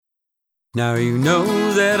Now you know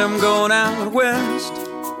that I'm going out west.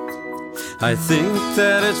 I think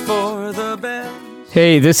that it's for the best.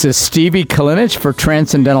 Hey, this is Stevie Kalinich for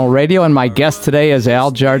Transcendental Radio, and my guest today is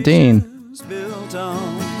Al Jardine.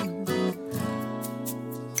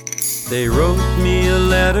 They wrote me a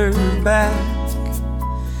letter back,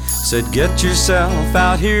 said get yourself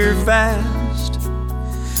out here fast.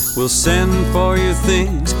 We'll send for your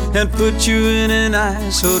things and put you in a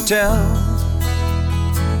nice hotel.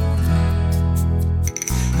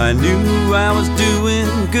 I knew I was doing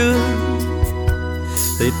good.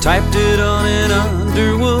 They typed it on in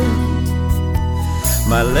Underwood.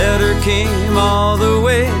 My letter came all the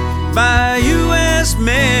way by U.S.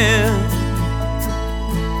 mail.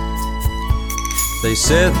 They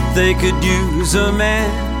said they could use a man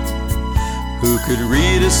who could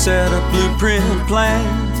read a set of blueprint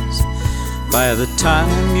plans. By the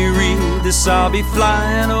time you read this, I'll be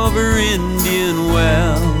flying over Indian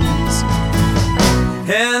Wells.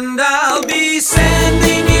 And I'll be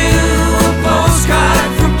sending you a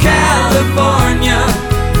postcard from California.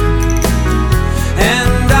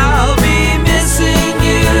 And I'll be missing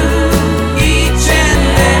you each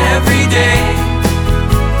and every day.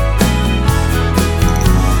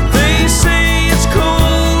 They say it's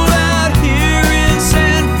cold out here in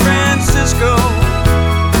San Francisco,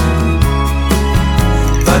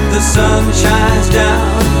 but the sun shines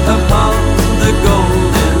down upon the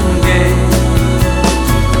Golden Gate.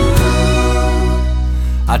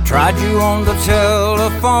 I tried you on the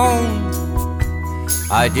telephone,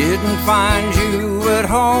 I didn't find you at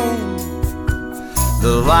home.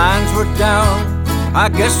 The lines were down, I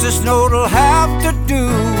guess this note'll have to do.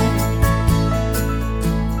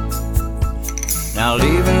 Now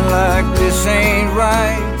leaving like this ain't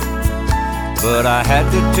right, but I had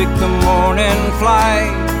to take the morning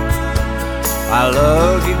flight. I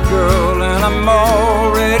love you, girl, and I'm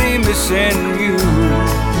already missing you.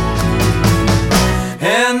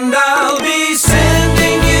 And I'll be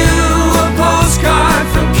sending you a postcard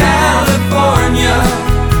from California.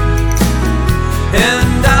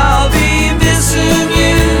 And I'll be missing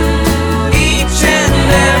you each and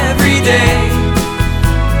every day.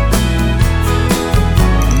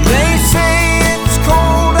 They say it's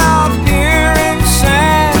cold out here in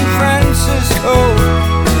San Francisco,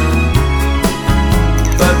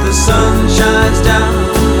 but the sun shines down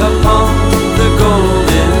upon the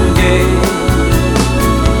Golden Gate.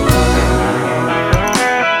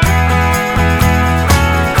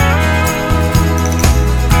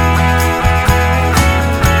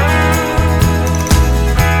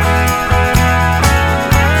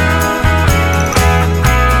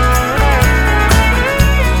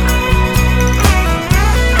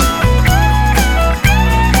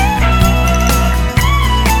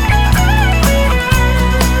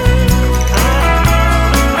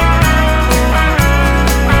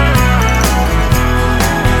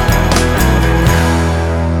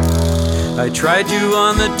 I tried you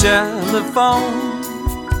on the telephone,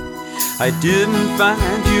 I didn't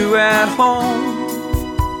find you at home.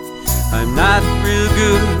 I'm not real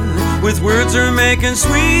good with words or making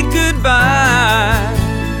sweet goodbye.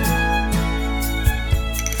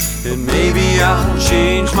 And maybe I'll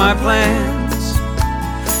change my plans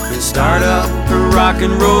and start up a rock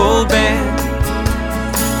and roll band.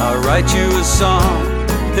 I'll write you a song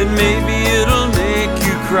and maybe it'll make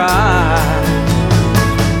you cry.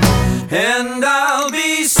 And I'll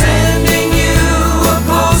be sending you a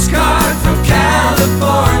postcard from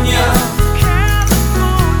California.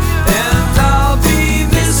 And I'll be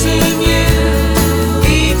missing you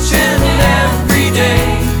each and every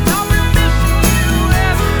day.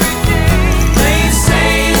 They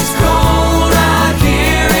say it's cold out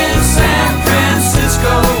here in San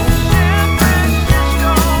Francisco,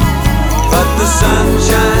 but the sun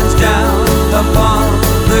shines down upon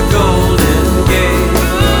the Golden Gate.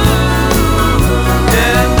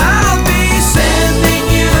 And I'll be sending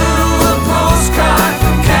you a postcard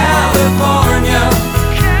from California.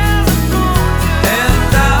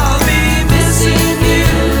 And I'll be missing you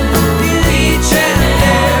in each and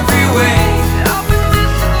every way.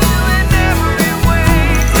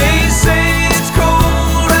 They say it's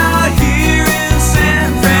cold out here in San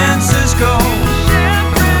Francisco,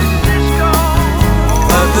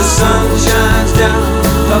 but the sun shines down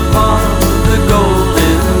upon the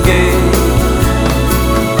Golden Gate.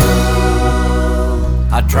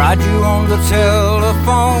 I tried you on the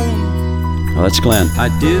telephone. Oh, that's Glenn. I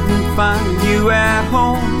didn't find you at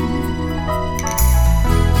home.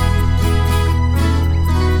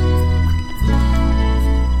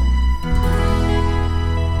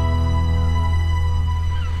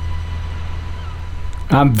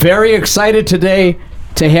 I'm very excited today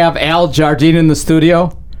to have Al Jardine in the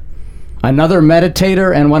studio, another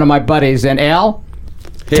meditator and one of my buddies. And Al,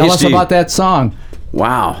 tell us Steve. about that song.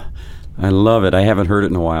 Wow, I love it. I haven't heard it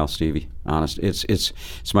in a while, Stevie. Honest, it's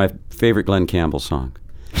my favorite Glenn Campbell song.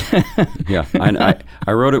 Yeah,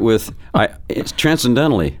 I wrote it with it's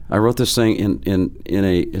transcendentally. I wrote this thing in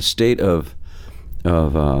a state of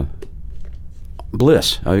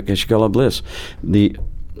bliss. I guess you call it bliss.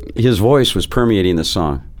 His voice was permeating the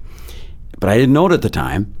song, but I didn't know it at the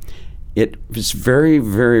time. It was very,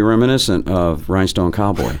 very reminiscent of Rhinestone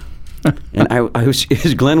Cowboy.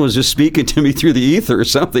 And Glenn was just speaking to me through the ether or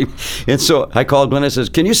something. And so I called Glenn and says,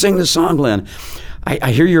 "Can you sing this song, Glenn?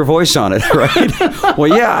 I hear your voice on it," right?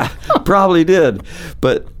 Well, yeah, probably did.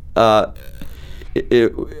 But I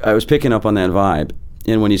was picking up on that vibe.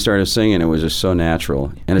 And when he started singing, it was just so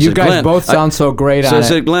natural. And I You said, guys "Glenn," both sound so great on I it.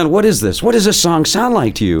 said, "Glenn, what is this? What does this song sound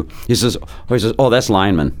like to you?" He says, "Oh, that's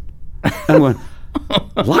Lineman." And I went,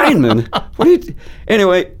 "Lineman? What are you?"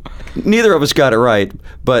 Anyway, neither of us got it right,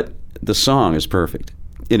 but the song is perfect.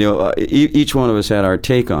 You know, each one of us had our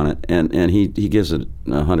take on it, and he gives it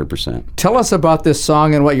 100%. Tell us about this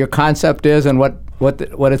song and what your concept is and what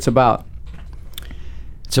it's about.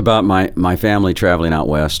 It's about my family traveling out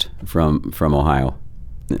west from Ohio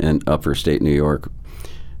and upper state New York,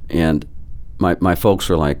 and my folks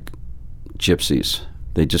were like gypsies.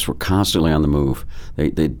 They just were constantly on the move.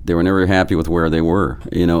 They were never happy with where they were,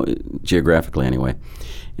 you know, geographically anyway.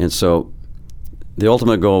 And so the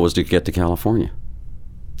ultimate goal was to get to California.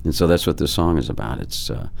 And so that's what this song is about. It's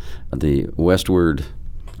the westward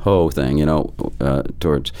ho thing, you know,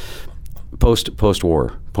 towards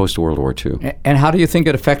post-war, post-World War II. And how do you think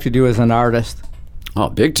it affected you as an artist? Oh,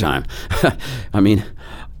 big time. I mean,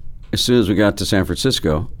 as soon as we got to San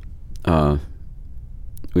Francisco,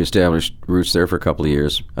 we established roots there for a couple of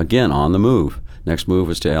years. Again, on the move. Next move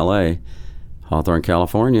was to L.A., Hawthorne,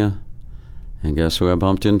 California. And guess who I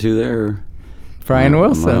bumped into there? Brian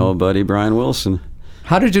Wilson. My old buddy, Brian Wilson.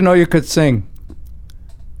 How did you know you could sing?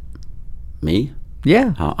 Me?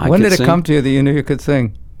 Yeah. When did it come to you that you knew you could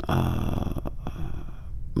sing?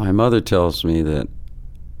 My mother tells me that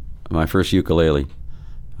my first ukulele,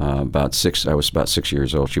 I was about 6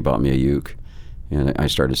 years old. She bought me a uke, and I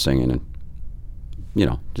started singing and, you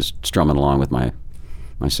know, just strumming along with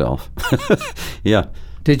myself. Yeah.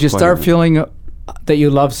 Did you start feeling that you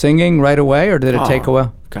love singing right away, or did it take a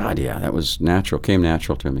while? God, yeah, that was natural. Came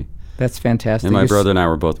natural to me. That's fantastic. And my brother and I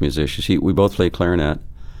were both musicians. We both played clarinet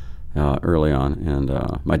early on, and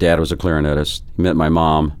my dad was a clarinetist. He met my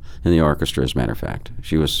mom in the orchestra, as a matter of fact.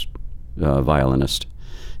 She was a violinist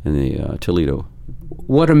in the Toledo.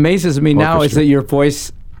 What amazes me now is orchestra. that your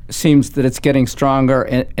voice seems that it's getting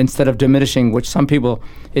stronger instead of diminishing, which some people,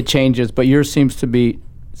 it changes, but yours seems to be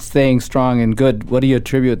staying strong and good. What do you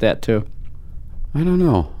attribute that to? I don't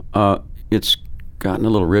know. It's gotten a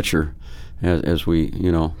little richer as we,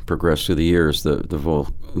 you know, progress through the years. The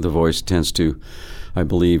voice tends to, I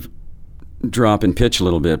believe, drop in pitch a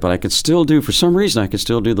little bit, but I could still do, for some reason, I could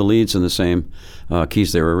still do the leads in the same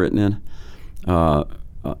keys they were written in.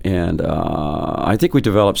 And I think we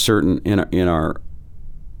developed certain, in our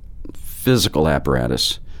physical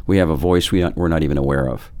apparatus, we have a voice we're not even aware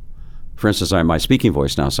of. For instance, my speaking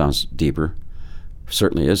voice now sounds deeper,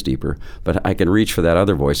 certainly is deeper, but I can reach for that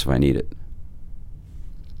other voice if I need it.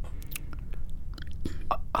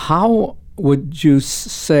 How would you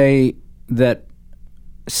say that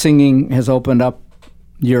singing has opened up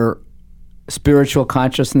your spiritual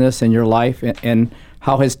consciousness in your life, and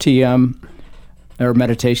how has TM or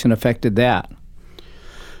meditation affected that?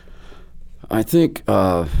 I think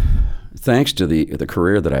thanks to the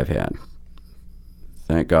career that I've had,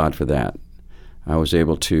 thank God for that, I was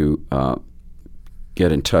able to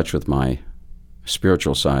get in touch with my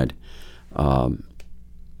spiritual side,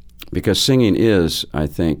 because singing is, I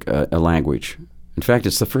think, a language. In fact,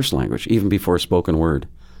 it's the first language, even before spoken word,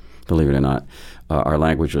 believe it or not. Our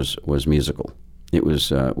language was musical. It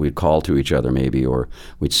was, we'd call to each other maybe, or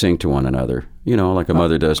we'd sing to one another, you know, like a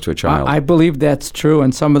mother does to a child. I believe that's true,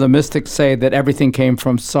 and some of the mystics say that everything came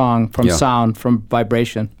from song, from sound, from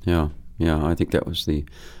vibration. Yeah, I think that was I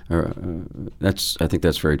think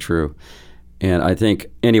that's very true. And I think,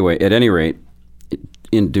 anyway, at any rate,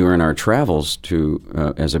 during our travels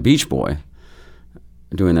to as a beach boy,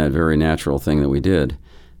 doing that very natural thing that we did,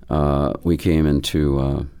 we came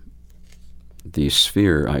into the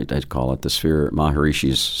sphere, I'd call it the sphere,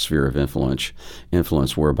 Maharishi's sphere of influence,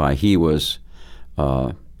 whereby he was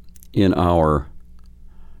he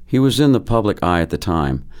was in the public eye at the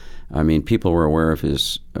time. I mean, people were aware of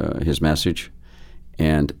his message,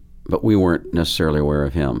 but we weren't necessarily aware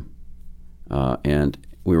of him. And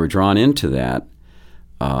we were drawn into that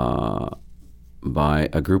by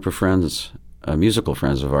a group of friends, musical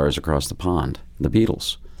friends of ours across the pond, the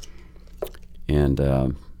Beatles.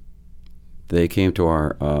 And they came to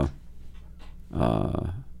our...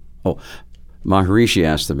 Maharishi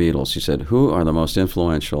asked the Beatles, he said, who are the most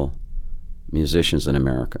influential musicians in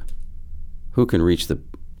America? Who can reach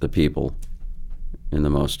the people in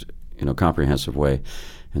the most comprehensive way?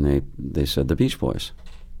 And they said the Beach Boys.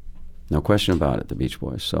 No question about it, the Beach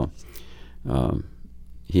Boys. So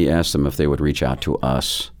he asked them if they would reach out to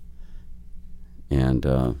us, and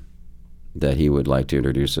that he would like to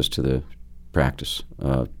introduce us to the practice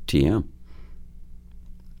of TM.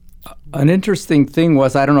 An interesting thing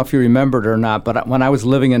was, I don't know if you remember it or not, but when I was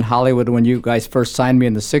living in Hollywood, when you guys first signed me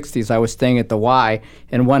in the 60s, I was staying at the Y,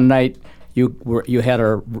 and one night you had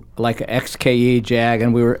like an XKE Jag,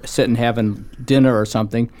 and we were sitting having dinner or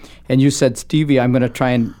something, and you said, Stevie, I'm going to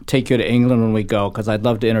try and take you to England when we go, because I'd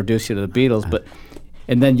love to introduce you to the Beatles,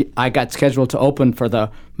 and then I got scheduled to open for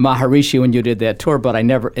the Maharishi when you did that tour, but it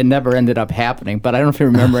never ended up happening. But I don't know if you're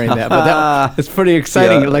remembering that. But it's pretty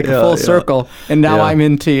exciting, a full circle. And now I'm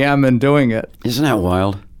in TM and doing it. Isn't that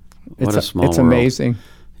wild? What a small world. It's amazing.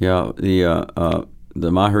 Yeah, the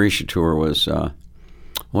Maharishi tour was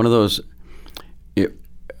one of those.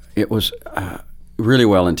 It was really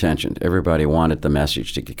well intentioned. Everybody wanted the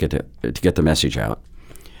message to get the message out.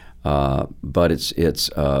 But it's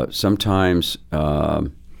sometimes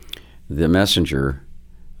the messenger,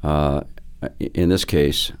 in this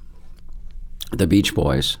case, the Beach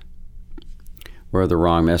Boys, were the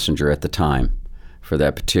wrong messenger at the time for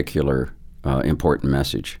that particular important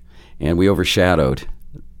message, and we overshadowed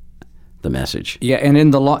the message. Yeah, and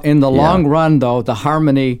in the long run, though, the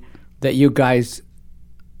harmony that you guys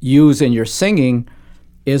use in your singing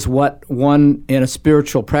is what one in a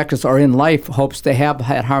spiritual practice or in life hopes to have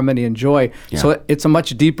that harmony and joy. Yeah. So it's a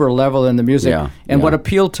much deeper level in the music. Yeah. And what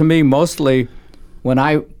appealed to me mostly when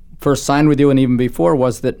I first signed with you and even before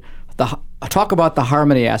was that talk about the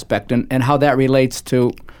harmony aspect and how that relates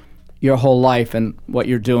to your whole life and what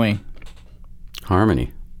you're doing.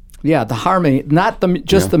 Harmony. Yeah, the harmony, not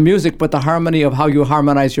just the music, but the harmony of how you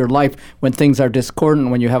harmonize your life when things are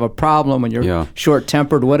discordant, when you have a problem, when you're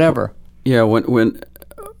short-tempered, whatever. Yeah, when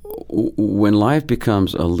life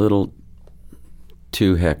becomes a little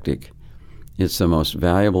too hectic, it's the most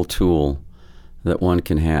valuable tool that one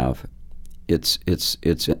can have. It's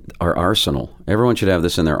our arsenal. Everyone should have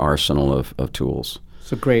this in their arsenal of tools.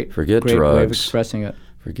 It's a great drugs, way of expressing it.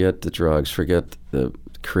 Forget the drugs. Forget the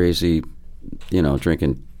crazy,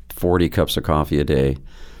 drinking 40 cups of coffee a day.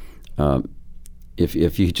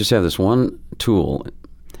 If you just have this one tool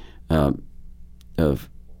of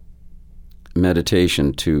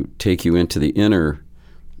meditation to take you into the inner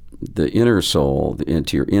soul,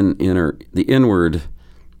 into your the inward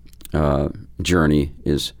journey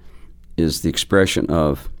is the expression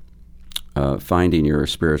of finding your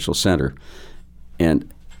spiritual center.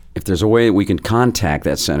 And if there's a way we can contact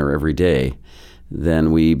that center every day,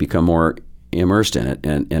 then we become more immersed in it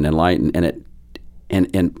and enlightened.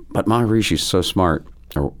 But Maharishi is so smart,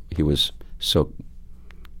 or he was so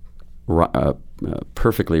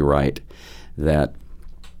perfectly right, that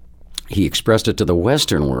he expressed it to the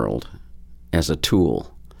Western world as a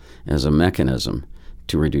tool, as a mechanism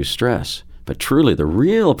to reduce stress. But truly, the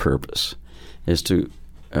real purpose is to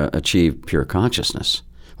achieve pure consciousness,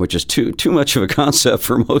 which is too much of a concept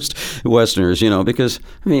for most Westerners, because,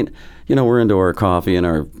 we're into our coffee and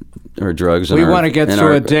our drugs. We want to get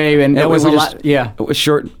through a day, and that was a lot, It was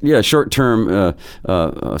short-term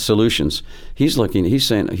solutions. He's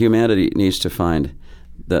saying humanity needs to find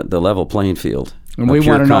the level playing field of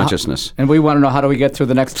pure consciousness. And we want to know, how do we get through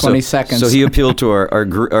the next 20 seconds? So he appealed to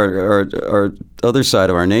our other side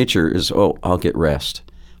of our nature is, I'll get rest.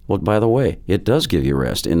 Well, by the way, it does give you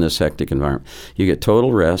rest in this hectic environment. You get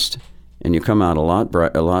total rest, and you come out a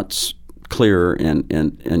lot clearer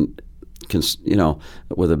and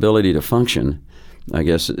with ability to function. I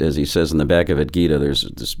guess, as he says in the Bhagavad Gita, there's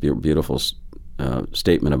this beautiful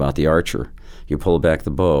statement about the archer. You pull back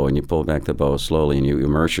the bow, and you pull back the bow slowly, and you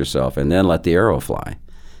immerse yourself, and then let the arrow fly.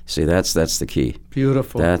 See, that's the key.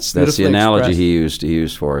 Beautiful. That's the analogy he used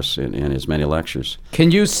for us in his many lectures.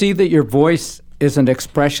 Can you see that your voice is an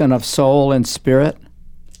expression of soul and spirit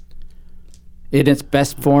in its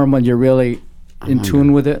best form when you're really in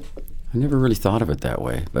tune with it? I never really thought of it that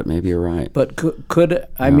way, but maybe you're right. But could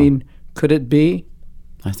it be?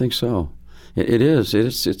 I think so. It is.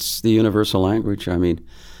 It's the universal language. I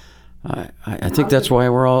think that's why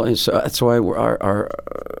we're all. That's why our.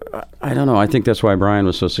 I don't know. I think that's why Brian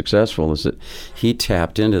was so successful. Is that he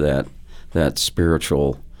tapped into that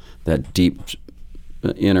spiritual, that deep,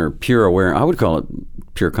 inner, pure awareness. I would call it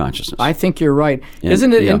pure consciousness. I think you're right. And-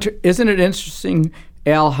 isn't it yeah. isn't it interesting,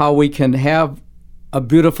 Al, how we can have a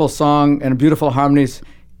beautiful song and beautiful harmonies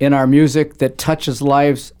in our music that touches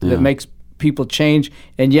lives, that makes people change,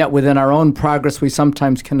 and yet within our own progress we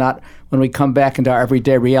sometimes cannot, when we come back into our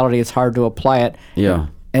everyday reality, it's hard to apply it. Yeah.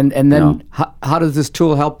 And then how does this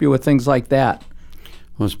tool help you with things like that?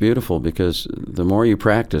 Well, it's beautiful because the more you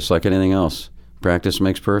practice, like anything else, practice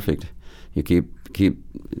makes perfect. You keep you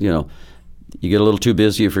get a little too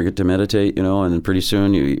busy, you forget to meditate, and then pretty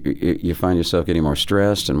soon you find yourself getting more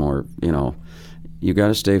stressed and more, you got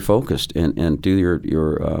to stay focused and do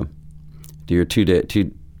your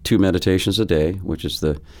two meditations a day, which is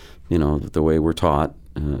the way we're taught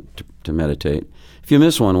to meditate. If you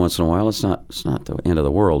miss one once in a while, it's not the end of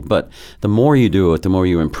the world. But the more you do it, the more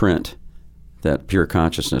you imprint that pure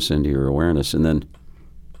consciousness into your awareness, and then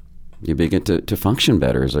you begin to function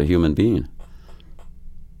better as a human being.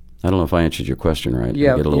 I don't know if I answered your question right.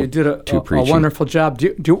 Yeah, I get a little you did a preachy. wonderful job.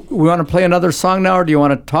 Do we want to play another song now, or do you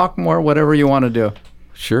want to talk more? Whatever you want to do.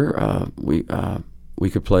 Sure. We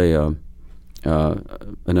could play an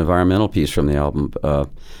environmental piece from the album,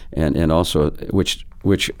 and also which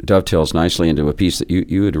dovetails nicely into a piece that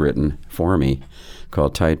you had written for me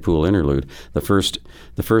called Tide Pool Interlude. The first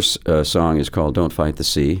song is called Don't Fight the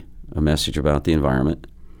Sea, a message about the environment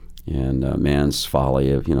and man's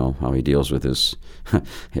folly of how he deals with his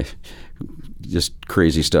just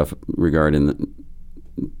crazy stuff regarding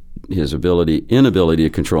his inability to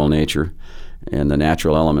control nature and the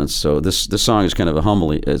natural elements. So this song is kind of a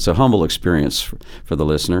humble experience for the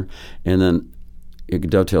listener, and then it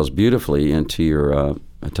dovetails beautifully into your a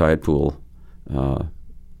tide pool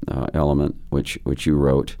element, which you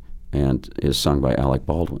wrote and is sung by Alec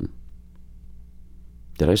Baldwin.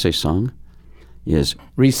 Did I say sung?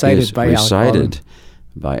 Recited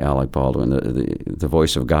by Alec Baldwin, the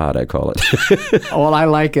voice of God, I call it. Well, I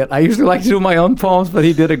like it. I usually like to do my own poems, but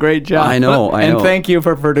he did a great job. I know. And thank you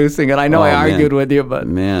for producing it. I know I argued with you, but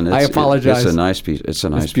I apologize. It's a nice piece. It's a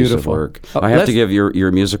nice piece of work. Oh, I have to give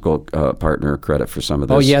your musical partner credit for some of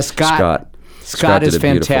this. Oh, yes, Scott. Scott is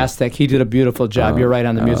fantastic. He did a beautiful job. You're right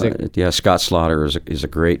on the music. Scott Slaughter is a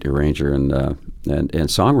great arranger and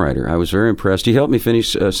songwriter. I was very impressed. He helped me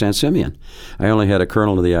finish San Simeon. I only had a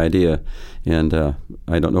kernel of the idea, and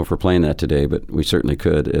I don't know if we're playing that today, but we certainly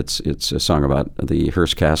could. It's a song about the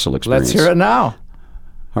Hearst Castle experience. Let's hear it now.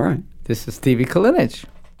 All right. This is Stevie Kalinich.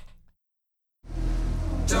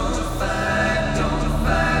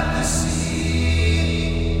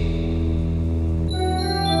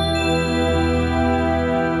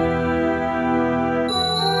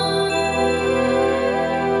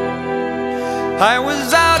 I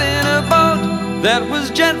was out in a boat that was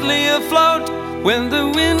gently afloat when the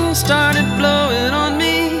wind started blowing on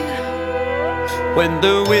me. When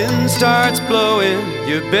the wind starts blowing,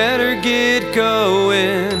 you better get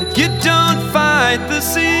going. You don't fight the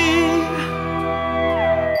sea.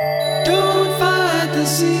 Don't fight the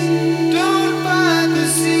sea. Don't fight the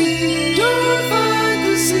sea. Don't fight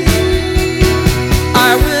the sea.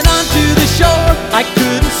 I went onto the shore, I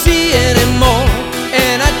couldn't see anymore,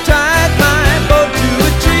 and I tied my boat to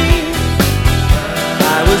a tree.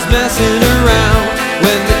 I was messing around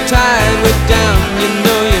when the tide went down.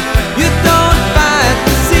 You don't fight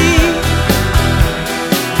the sea.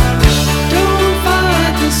 Don't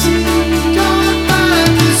fight the sea. Don't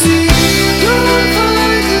fight the sea. Don't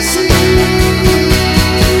fight the sea.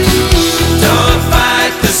 Don't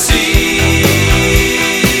fight the sea.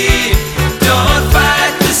 Don't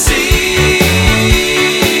fight the sea.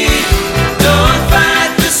 Don't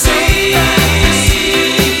fight the sea.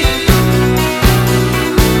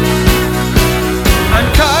 I'm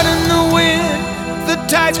caught in the wind, the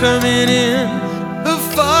tide's coming in, the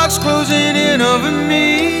fog's closing in over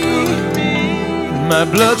me. My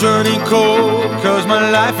blood's running cold, cause my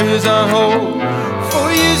life is on hold. For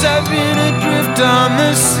years I've been adrift on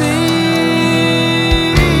the sea.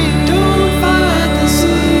 Don't fight the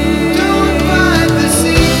sea. Don't fight the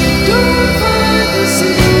sea. Don't fight the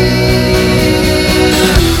sea.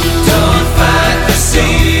 Don't fight the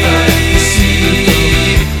sea.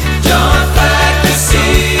 Don't fight the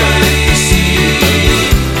sea.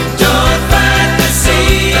 Don't fight the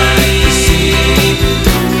sea.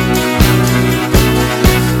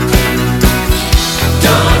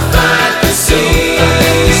 Don't fight the sea.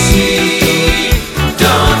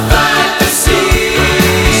 Don't fight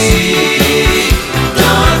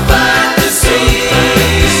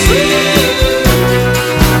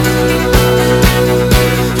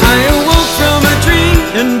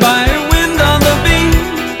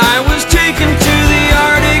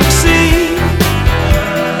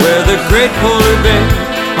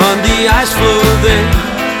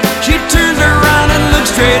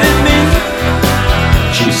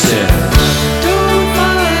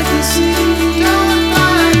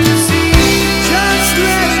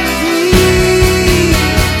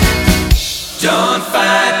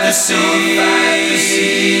sea.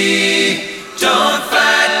 Don't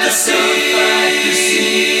fight the sea.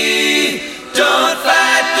 Don't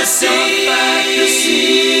fight the sea. Don't fight the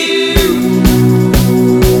sea.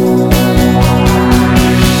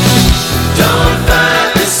 Don't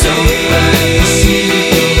fight the sea.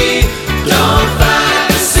 Don't fight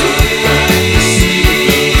the sea. Don't fight the sea.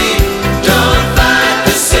 Don't fight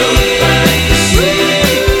the sea.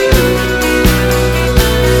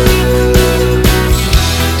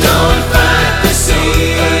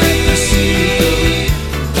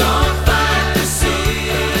 Don't fight the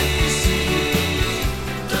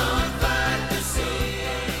sea.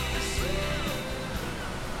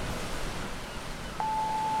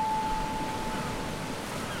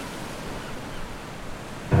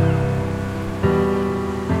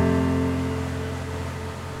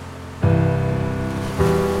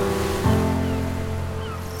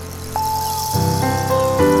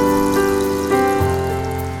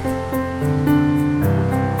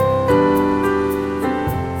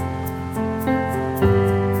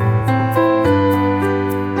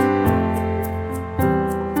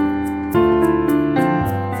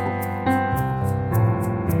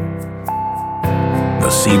 The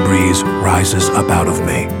sea breeze rises up out of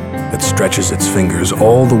me. It stretches its fingers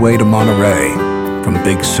all the way to Monterey, from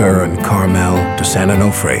Big Sur and Carmel to San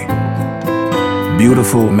Onofre.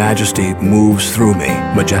 Beautiful majesty moves through me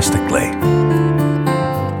majestically.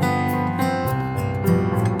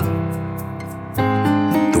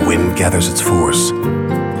 The wind gathers its force.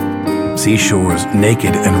 Seashores,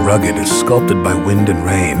 naked and rugged, sculpted by wind and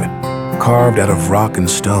rain, carved out of rock and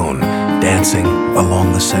stone, dancing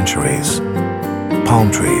along the centuries.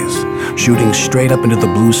 Palm trees shooting straight up into the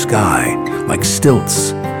blue sky like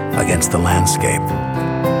stilts against the landscape.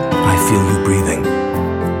 I feel you breathing.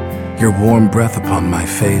 Your warm breath upon my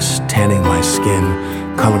face, tanning my skin,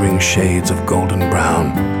 coloring shades of golden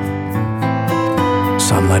brown.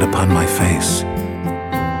 Sunlight upon my face.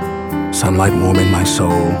 Sunlight warming my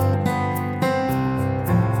soul.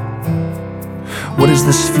 What is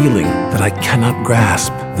this feeling that I cannot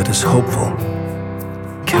grasp that is hopeful?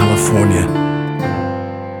 California.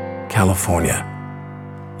 California,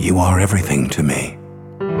 you are everything to me.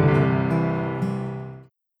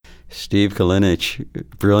 Steve Kalinich,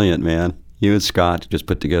 brilliant, man. You and Scott just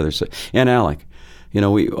put together, and Alec. You know,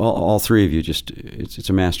 we all three of you it's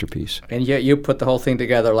a masterpiece. And yet you put the whole thing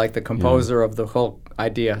together like the composer of the whole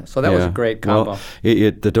idea. So that was a great combo. Well,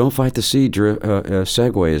 the Don't Fight the Sea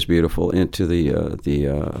segue is beautiful into the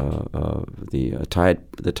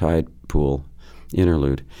tide pool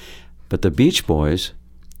interlude. But the Beach Boys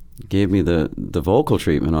gave me the vocal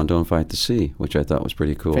treatment on Don't Fight the Sea, which I thought was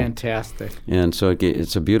pretty cool. Fantastic. And so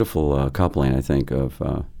it's a beautiful coupling, I think, of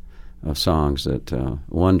songs that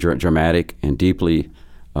one dramatic and deeply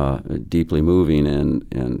moving,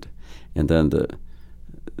 and then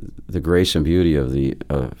the grace and beauty of the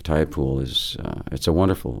tide pool is it's a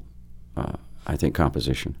wonderful, I think,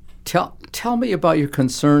 composition. Tell me about your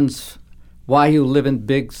concerns, why you live in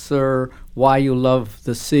Big Sur, why you love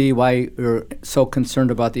the sea, why you're so concerned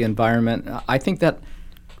about the environment. I think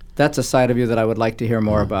that's a side of you that I would like to hear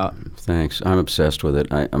more about. Thanks. I'm obsessed with it.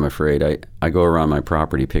 I'm afraid. I go around my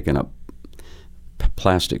property picking up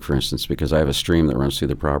plastic, for instance, because I have a stream that runs through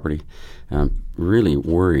the property. And I'm really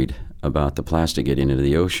worried about the plastic getting into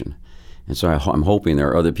the ocean. And so I'm hoping there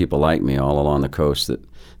are other people like me all along the coast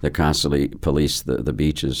that constantly police the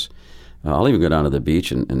beaches. I'll even go down to the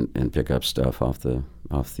beach and pick up stuff off the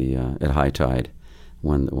at high tide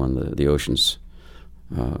when the ocean's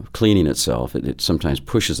cleaning itself. It sometimes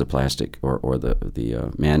pushes the plastic or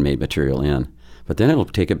the man-made material in, but then it'll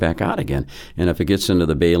take it back out again. And if it gets into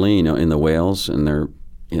the baleen, in the whales, and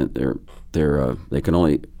they can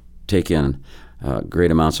only take in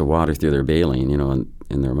great amounts of water through their baleen,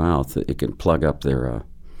 in their mouth, it can plug up their.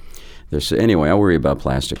 Anyway, I worry about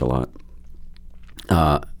plastic a lot.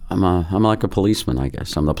 I'm like a policeman, I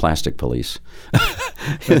guess. I'm the plastic police.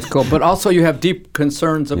 That's cool. But also you have deep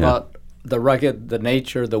concerns about the rugged, the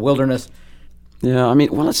nature, the wilderness. Yeah, I mean,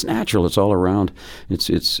 well, it's natural. It's all around.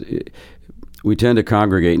 We tend to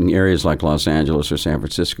congregate in areas like Los Angeles or San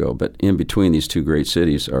Francisco, but in between these two great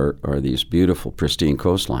cities are these beautiful, pristine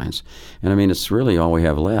coastlines. And I mean, it's really all we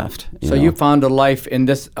have left. You found a life in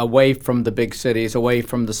this, away from the big cities, away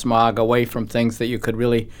from the smog, away from things that you could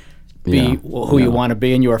really be who you want to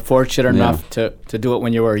be, and you were fortunate enough to do it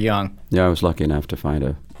when you were young. Yeah, I was lucky enough to find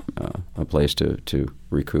a place to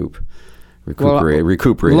recuperate.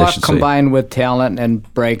 Luck combined with talent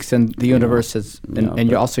and breaks and the universe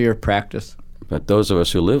and also your practice. But those of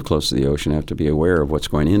us who live close to the ocean have to be aware of what's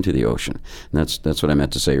going into the ocean. And that's what I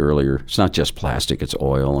meant to say earlier. It's not just plastic, it's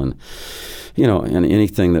oil and, and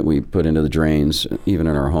anything that we put into the drains, even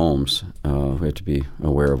in our homes. We have to be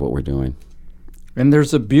aware of what we're doing. And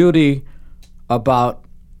there's a beauty about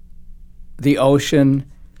the ocean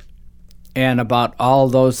and about all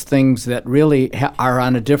those things that really are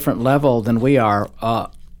on a different level than we are.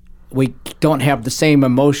 We don't have the same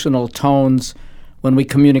emotional tones when we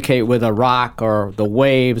communicate with a rock or the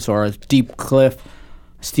waves or a steep cliff.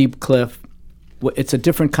 It's a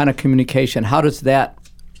different kind of communication. How does that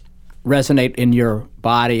resonate in your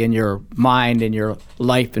body, in your mind, in your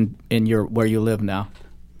life, and in your where you live now?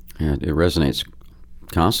 Yeah, it resonates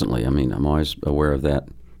constantly. I mean, I'm always aware of that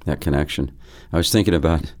connection. I was thinking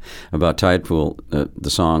about Tide Pool,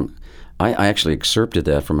 the song. I actually excerpted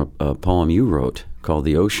that from a poem you wrote called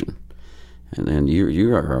 "The Ocean," and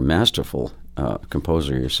you are a masterful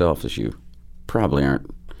composer yourself, as you probably aren't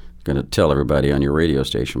going to tell everybody on your radio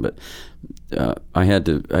station. But I had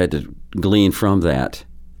to glean from that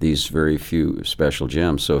these very few special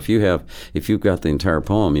gems. So if you've got the entire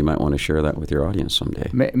poem, you might want to share that with your audience someday.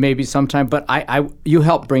 Maybe sometime. But you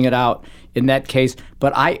helped bring it out in that case.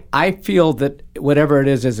 But I feel that whatever it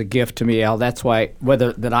is a gift to me, Al. That's why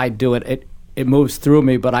whether that I do it moves through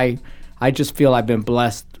me. But I just feel I've been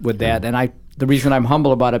blessed with that, and the reason I'm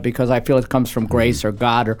humble about it because I feel it comes from grace or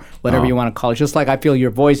God or whatever you want to call it. Just like I feel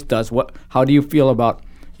your voice does. How do you feel about?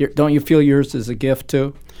 Don't you feel yours is a gift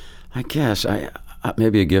too? I guess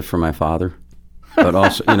maybe a gift from my father, but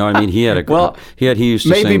also he had a he used to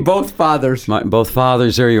maybe sing, both fathers. Both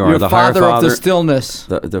fathers. There you are. Your the father higher of the stillness.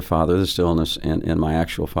 The father of the stillness, and my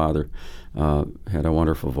actual father had a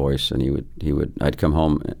wonderful voice, and he would. I'd come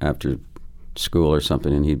home after school or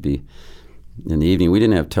something, and he'd be in the evening. We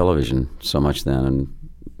didn't have television so much then,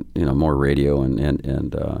 and more radio and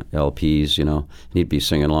LPs. And he'd be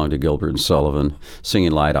singing along to Gilbert and Sullivan,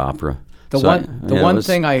 singing light opera. One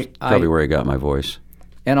thing probably where I got my voice.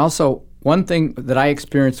 And also, one thing that I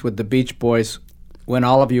experienced with the Beach Boys when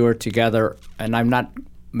all of you are together, and I'm not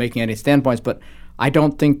making any standpoints, but I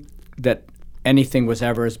don't think that anything was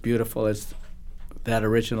ever as beautiful as that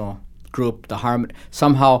original group, the harmony.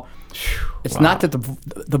 Somehow, it's not that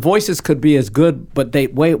the voices could be as good, but the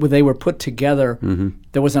way they were put together,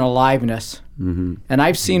 there was an aliveness. Mm-hmm. And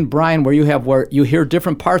I've seen, Brian, where you hear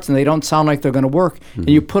different parts and they don't sound like they're going to work, and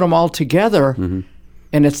you put them all together,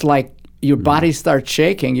 and it's like your body starts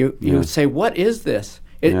shaking. You say, "What is this?"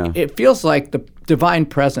 It feels like the divine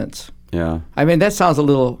presence. Yeah. I mean, that sounds a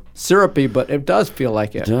little syrupy, but it does feel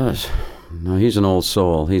like it. It does. No, he's an old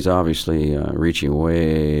soul. He's obviously reaching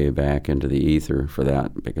way back into the ether for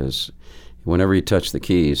that, because whenever he touched the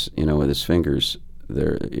keys, with his fingers,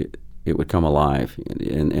 it would come alive,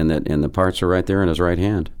 and the parts are right there in his right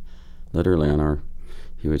hand, literally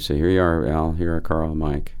he would say, "Here you are, Al. Here are Carl,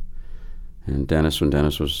 Mike," and Dennis. When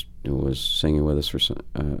Dennis was singing with us for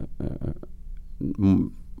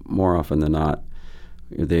more often than not,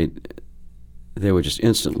 they would just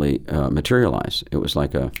instantly materialize. It was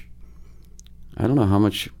like I don't know how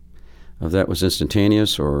much of that was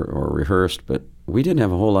instantaneous or rehearsed, but we didn't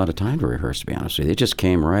have a whole lot of time to rehearse, to be honest with you. They just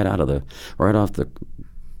came right off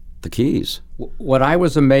the keys. What I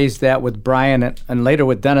was amazed at with Brian and later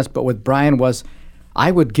with Dennis, but with Brian was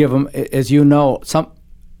I would give him, as you know,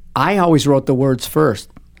 I always wrote the words first.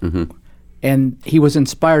 Mm-hmm. And he was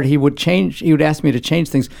inspired. He would ask me to change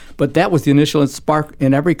things, but that was the initial spark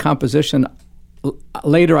in every composition.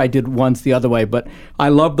 Later I did ones the other way, but I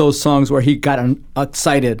love those songs where he got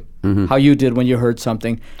excited, how you did when you heard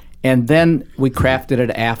something. And then we crafted it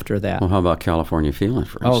after that. Well, how about California Feeling,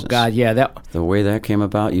 for instance? Oh, God, yeah. The way that came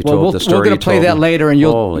about, told the story. We're going to play that later, and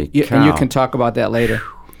Holy cow. And you can talk about that later.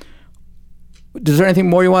 Is there anything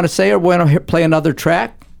more you want to say, or want to play another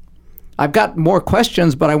track? I've got more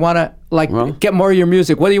questions, but I want to get more of your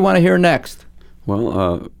music. What do you want to hear next?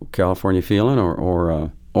 Well, California Feeling,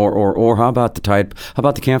 or how about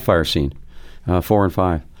the campfire scene, 4 and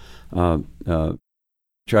 5.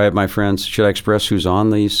 Should I have my friends? Should I express who's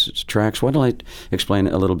on these tracks? Why don't I explain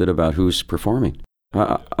a little bit about who's performing?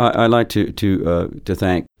 I'd like to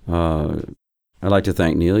thank. I'd like to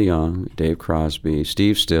thank Neil Young, Dave Crosby,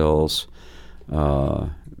 Steve Stills,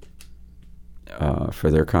 for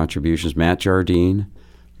their contributions. Matt Jardine,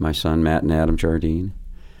 my son Matt and Adam Jardine.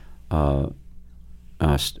 On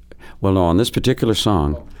this particular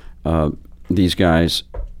song, these guys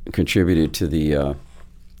contributed to the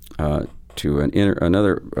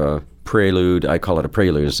another prelude. I call it a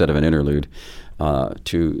prelude instead of an interlude,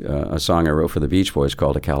 to a song I wrote for the Beach Boys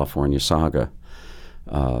called "A California Saga."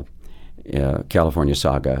 California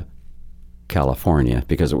Saga California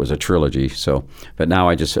because it was a trilogy. So, but now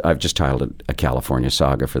I've just titled it A California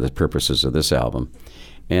Saga for the purposes of this album.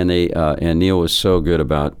 And and Neil was so good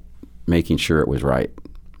about making sure it was right.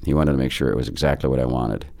 He wanted to make sure it was exactly what I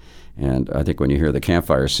wanted. And I think when you hear the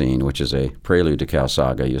campfire scene, which is a prelude to Cal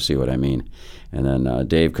Saga, you'll see what I mean. And then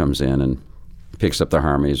Dave comes in and picks up the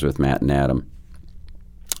harmonies with Matt and Adam.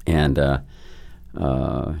 And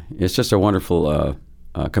it's just a wonderful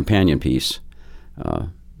companion piece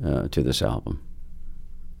to this album.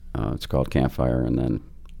 It's called Campfire and then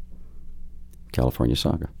California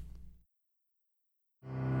Saga.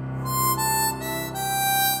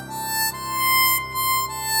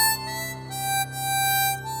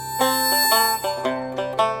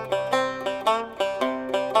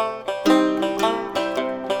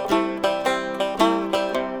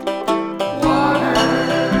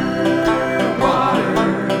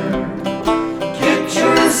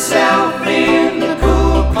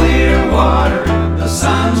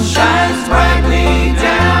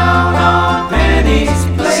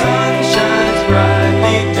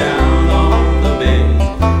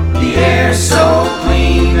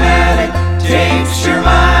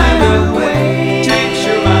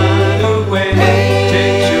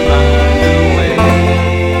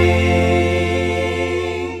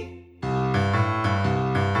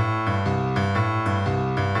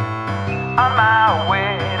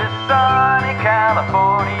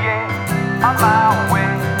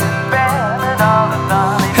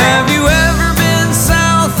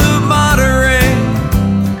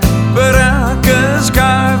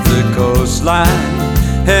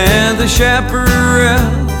 And the chaparral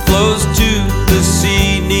flows to the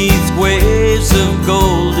sea neath waves of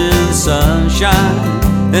golden sunshine.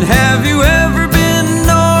 And have you ever been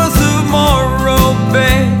north of Morro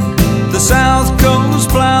Bay? The south coast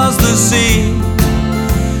plows the sea,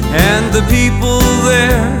 and the people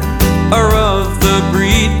there are of the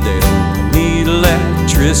breed they don't need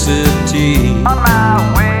electricity. On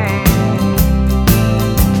my way.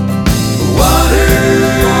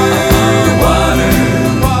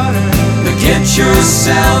 Get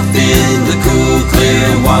yourself in the cool, clear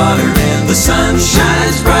water, and the sun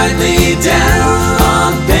shines brightly down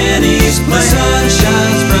on Penny's Plain. The sun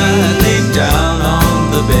shines brightly down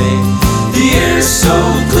on the bay. The air's so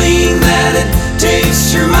clean that it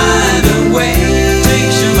takes your mind away.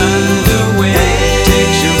 Takes your mind away.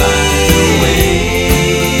 Takes your mind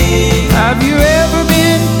away. Have you ever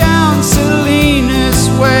been down Salinas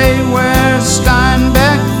Way, where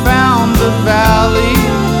Steinbeck found the valley?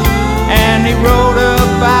 And he wrote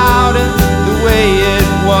about it the way it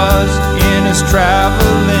was in his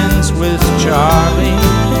travelings with Charlie.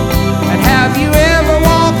 And have you ever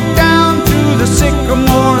walked down through the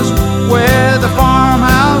sycamores where the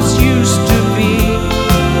farmhouse used to be?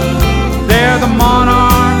 There the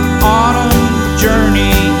monarch autumn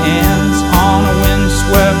journey ends on a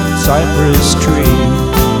windswept cypress tree.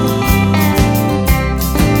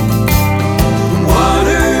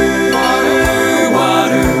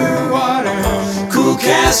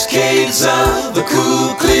 Cascades of the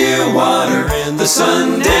cool, clear water, and the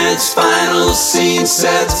Sundance final scene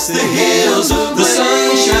sets the hills ablaze. The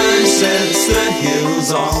sunshine sets the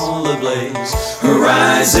hills all ablaze.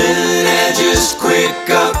 Horizon edges quick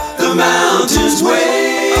up the mountains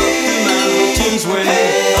way. Up the mountains way.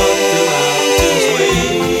 Hey. Up the mountains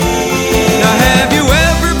way. Now have you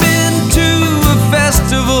ever been to a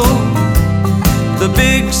festival? The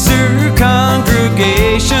Big Sur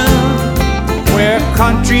congregation, where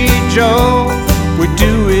Country Joe would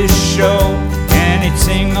do his show, and he'd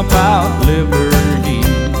sing about liberty.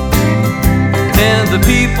 And the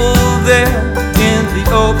people there in the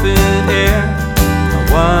open air are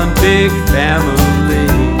one big family.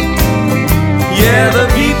 Yeah, the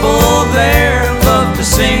people there love to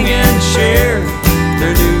sing and share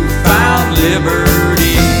their newfound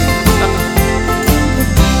liberty.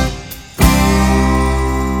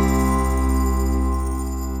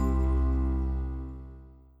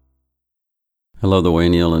 I love the way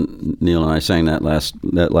Neil and I sang that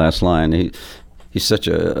last line. He's such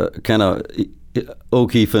a kind of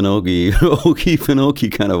Okefenokee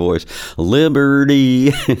kind of voice. Liberty.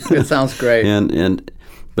 It sounds great.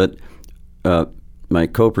 But my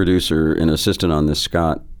co-producer and assistant on this,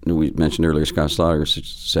 Scott, who we mentioned earlier, Scott Slaughter,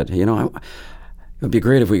 said, it would be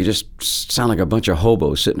great if we could just sound like a bunch of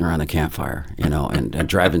hobos sitting around the campfire, and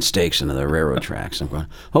driving stakes into the railroad tracks. I'm going,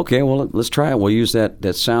 okay, well, let's try it. We'll use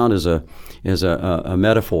that sound as a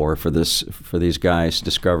metaphor for these guys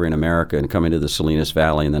discovering America and coming to the Salinas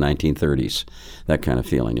Valley in the 1930s, that kind of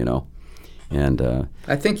feeling, And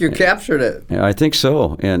I think you captured it. I think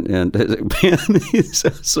so. And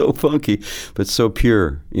it's so funky, but so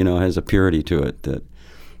pure. Has a purity to it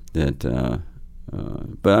that.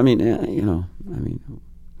 But I mean,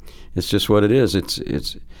 it's just what it is. It's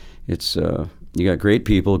you got great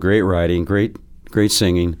people, great writing, great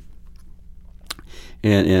singing,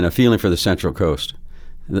 and a feeling for the Central Coast.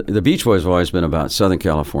 The Beach Boys have always been about Southern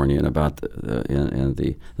California and about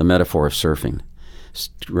the metaphor of surfing,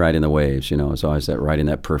 riding the waves. It's always that riding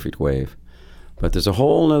that perfect wave. But there's a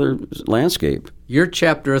whole other landscape. Your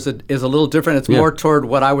chapter is a little different. It's more toward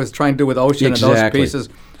what I was trying to do with Ocean and those pieces.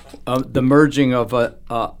 The merging of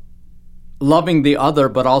loving the other,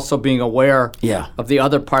 but also being aware of the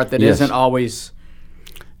other part that isn't always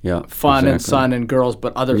fun and sun and girls,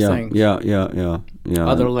 but other things. Yeah.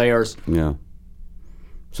 Other layers. Yeah.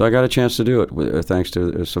 So I got a chance to do it thanks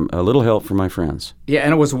to a little help from my friends. Yeah,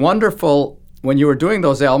 and it was wonderful when you were doing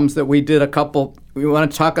those albums that we did a couple. We want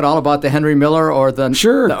to talk at all about the Henry Miller or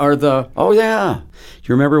the Oh yeah.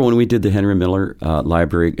 You remember when we did the Henry Miller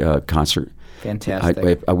Library concert?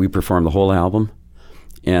 Fantastic. We performed the whole album,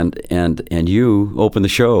 and you opened the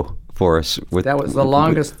show for us. That was the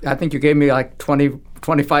longest. I think you gave me like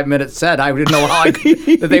 25-minute set. I didn't know how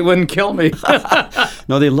that they wouldn't kill me.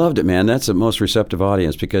 No, they loved it, man. That's the most receptive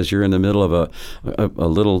audience because you're in the middle of a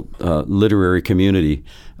little literary community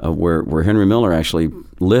where Henry Miller actually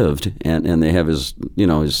lived, and they have his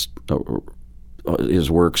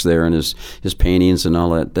works there and his paintings and all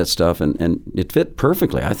that stuff, and it fit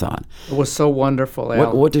perfectly. I thought it was so wonderful.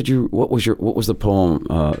 Al. What was the poem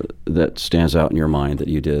that stands out in your mind that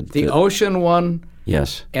you did? The Ocean one.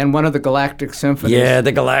 Yes. And one of the Galactic Symphonies. Yeah,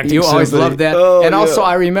 the Galactic Symphony. You always loved that. Oh, and also,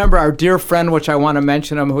 I remember our dear friend, which I want to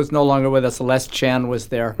mention him, who's no longer with us, Les Chan, was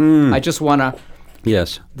there. I just want to.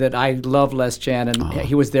 Yes. That I love Les Chan, and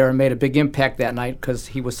he was there and made a big impact that night because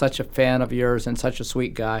he was such a fan of yours and such a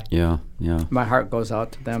sweet guy. Yeah. My heart goes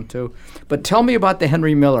out to them too. But tell me about the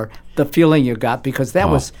Henry Miller, the feeling you got, because that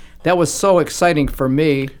was so exciting for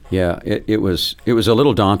me. Yeah, it was a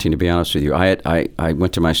little daunting, to be honest with you. I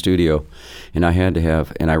went to my studio, and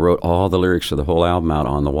I wrote all the lyrics for the whole album out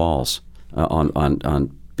on the walls,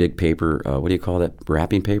 on big paper. What do you call that?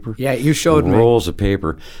 Wrapping paper? Yeah, you showed me. Rolls of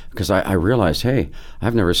paper, because I realized, hey,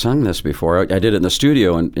 I've never sung this before. I did it in the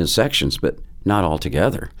studio in sections, but not all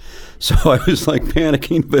together. So I was like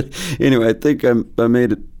panicking. But anyway, I think I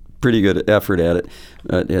made a pretty good effort at it,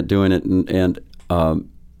 at doing it, and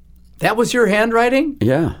that was your handwriting?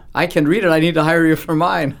 Yeah. I can read it. I need to hire you for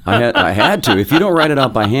mine. I had to. If you don't write it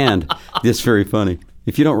out by hand, it's very funny.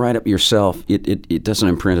 If you don't write it yourself, it doesn't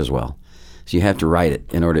imprint as well. So you have to write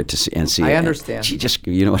it in order to see it. I understand.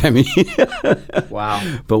 You know what I mean? Wow.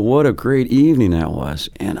 But what a great evening that was.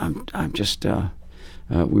 And I'm just,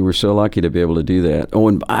 we were so lucky to be able to do that. Oh,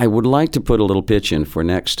 and I would like to put a little pitch in for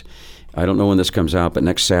next, I don't know when this comes out, but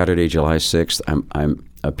next Saturday, July 6th, I'm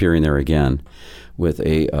appearing there again with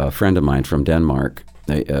a friend of mine from Denmark,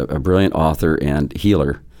 a brilliant author and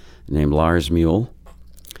healer named Lars Muehl,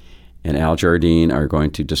 and Al Jardine are going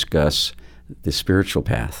to discuss the spiritual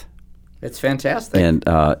path. It's fantastic. And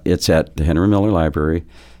it's at the Henry Miller Library,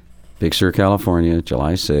 Big Sur, California,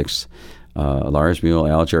 July 6th. Lars Muehl,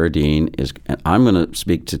 Al Jardine and I'm going to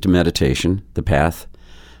speak to meditation,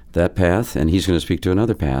 that path, and he's going to speak to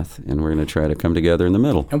another path, and we're going to try to come together in the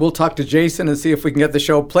middle. And we'll talk to Jason and see if we can get the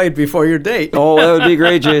show played before your date. Oh, that would be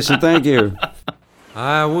great, Jason. Thank you.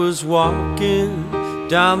 I was walking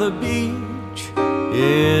down the beach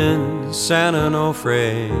in San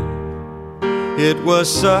Onofre. It was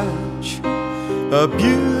such a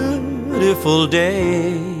beautiful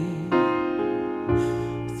day.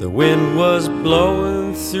 The wind was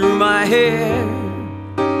blowing through my hair.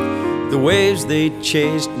 The waves, they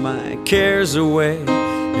chased my cares away,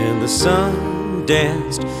 and the sun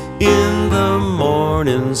danced in the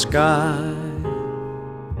morning sky.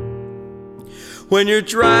 When you're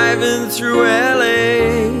driving through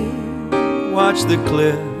LA, watch the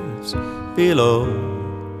cliffs below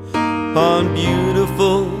on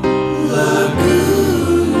beautiful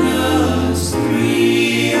Laguna's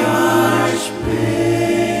Three Arch Bay.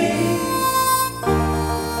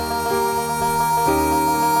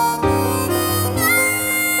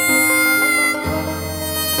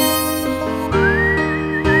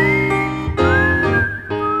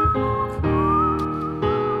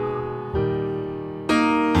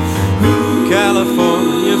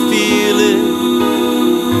 California feeling,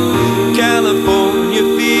 California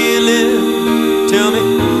feeling. Tell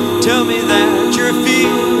me that you're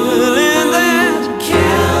feeling that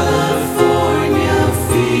California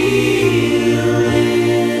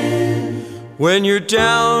feeling. When you're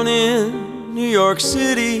down in New York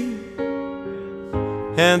City,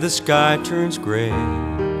 and the sky turns gray,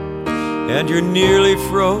 and you're nearly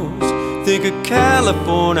froze. Think of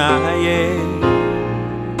California,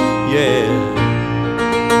 yeah.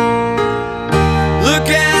 Look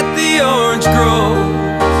at the orange groves,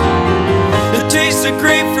 the taste of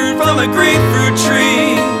grapefruit from a grapefruit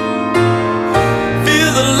tree.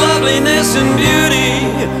 Feel the loveliness and beauty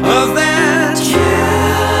of that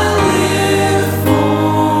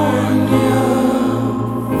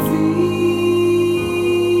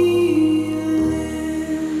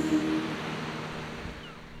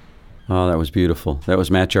Oh, that was beautiful. That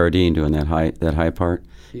was Matt Jardine doing that high part.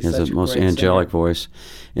 He has the most angelic voice.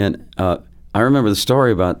 And I remember the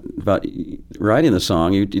story about writing the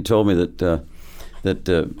song. You told me that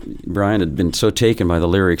Brian had been so taken by the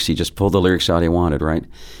lyrics, he just pulled the lyrics out he wanted, right?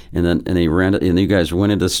 And he ran it, and you guys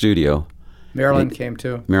went into the studio. Marilyn came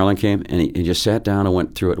too. Marilyn came, and he just sat down and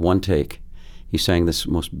went through it one take. He sang this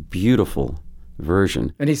most beautiful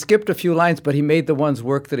version. And he skipped a few lines, but he made the ones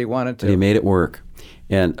work that he wanted to. He made it work.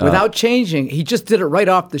 And without changing. He just did it right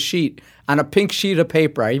off the sheet on a pink sheet of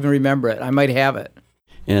paper. I even remember it. I might have it.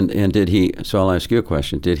 And did he, so I'll ask you a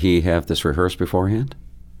question, did he have this rehearsed beforehand?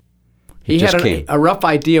 He had a rough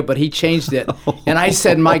idea, but he changed it. And I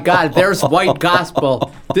said, my God, there's white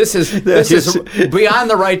gospel. This is beyond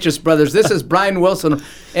the Righteous Brothers. This is Brian Wilson.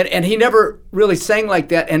 And he never really sang like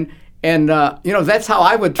that. And that's how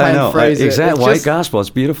I would try and phrase it. Exactly, white gospel. It's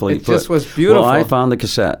beautifully put. It just was beautiful. Well, I found the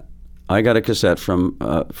cassette. I got a cassette from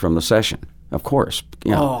the session, of course.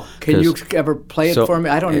 Can you ever play it for me?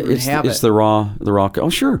 I don't even have it. It's the raw. Oh,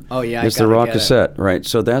 sure. Oh, yeah. It's the raw cassette, right?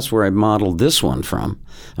 So that's where I modeled this one from.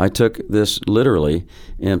 I took this literally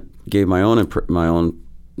and gave my own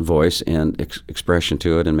voice and expression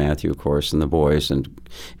to it, and Matthew, of course, and the boys, and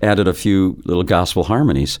added a few little gospel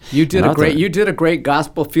harmonies. You did a great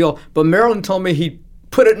gospel feel. But Marilyn told me he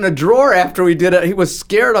put it in a drawer after we did it. He was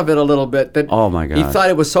scared of it a little bit. Oh my God! He thought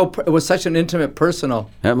it was such an intimate, personal.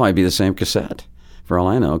 That might be the same cassette, for all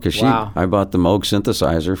I know, because I bought the Moog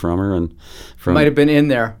synthesizer from her, and might have been in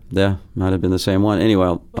there. Yeah, might have been the same one.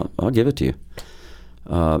 Anyway, I'll give it to you.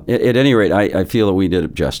 At any rate, I feel that we did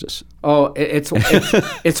it justice. Oh,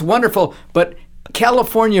 it's wonderful, but.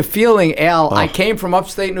 California feeling, Al. I came from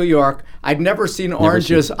upstate New York. I'd never seen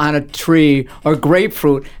oranges on a tree or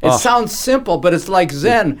grapefruit. It sounds simple, but it's like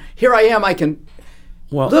Zen. Here I am. I can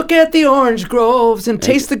look at the orange groves and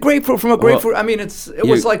taste the grapefruit from a grapefruit. I mean, it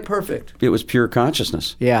was like perfect. It was pure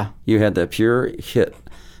consciousness. Yeah. You had that pure hit.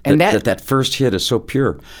 And that first hit is so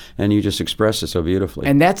pure, and you just express it so beautifully.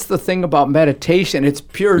 And that's the thing about meditation. It's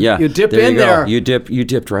pure. Yeah, you dip in there. You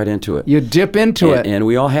dipped right into it. You dip into it. And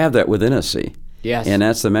we all have that within us, see? Yes. And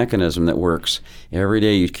that's the mechanism that works. Every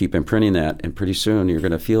day you keep imprinting that, and pretty soon you're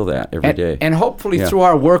going to feel that every day. And hopefully through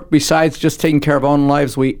our work, besides just taking care of our own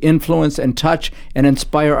lives, we influence and touch and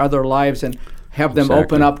inspire other lives and have them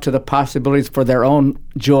open up to the possibilities for their own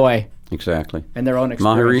joy. Exactly. And their own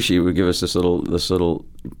experience. Maharishi would give us this little,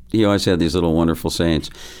 he always had these little wonderful sayings,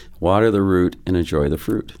 water the root and enjoy the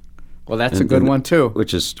fruit. Well, that's a good one too.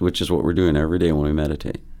 Which is what we're doing every day when we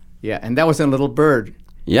meditate. Yeah, and that was in Little Bird.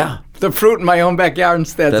 Yeah. The fruit in my own backyard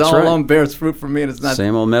instead. All alone bears fruit for me, and it's not.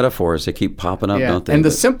 Same old metaphors. They keep popping up, don't they? And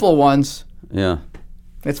the simple ones. Yeah.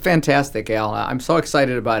 It's fantastic, Al. I'm so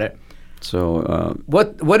excited about it. So.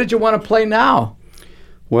 What did you want to play now?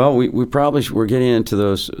 Well, we're getting into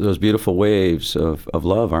those beautiful waves of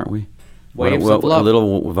love, aren't we? Waves of love.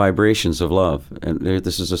 Little vibrations of love. And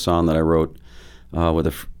this is a song that I wrote with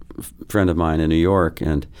a friend of mine in New York,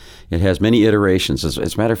 and it has many iterations. As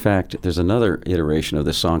a matter of fact, there's another iteration of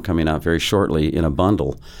this song coming out very shortly in a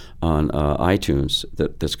bundle on iTunes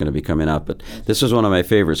that's going to be coming out. But this is one of my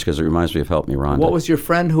favorites because it reminds me of Help Me, Rhonda. What was your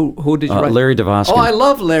friend? Who did you write? Larry Devoskin. Oh, I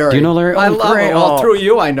love Larry. Do you know Larry? I love him. All through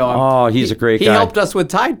you, I know him. Oh, he's a great guy. He helped us with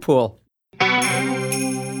Tide Pool.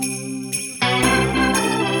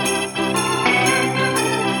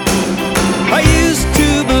 I used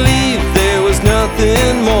to believe there was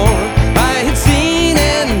nothing more. I had seen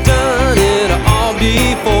and done it all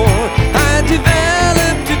before. I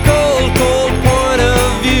developed a cold point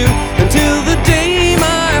of view until the day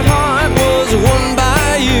my heart was won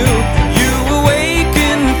by you. You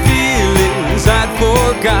awakened feelings I'd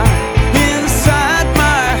forgot. Inside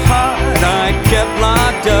my heart I kept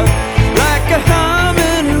locked up.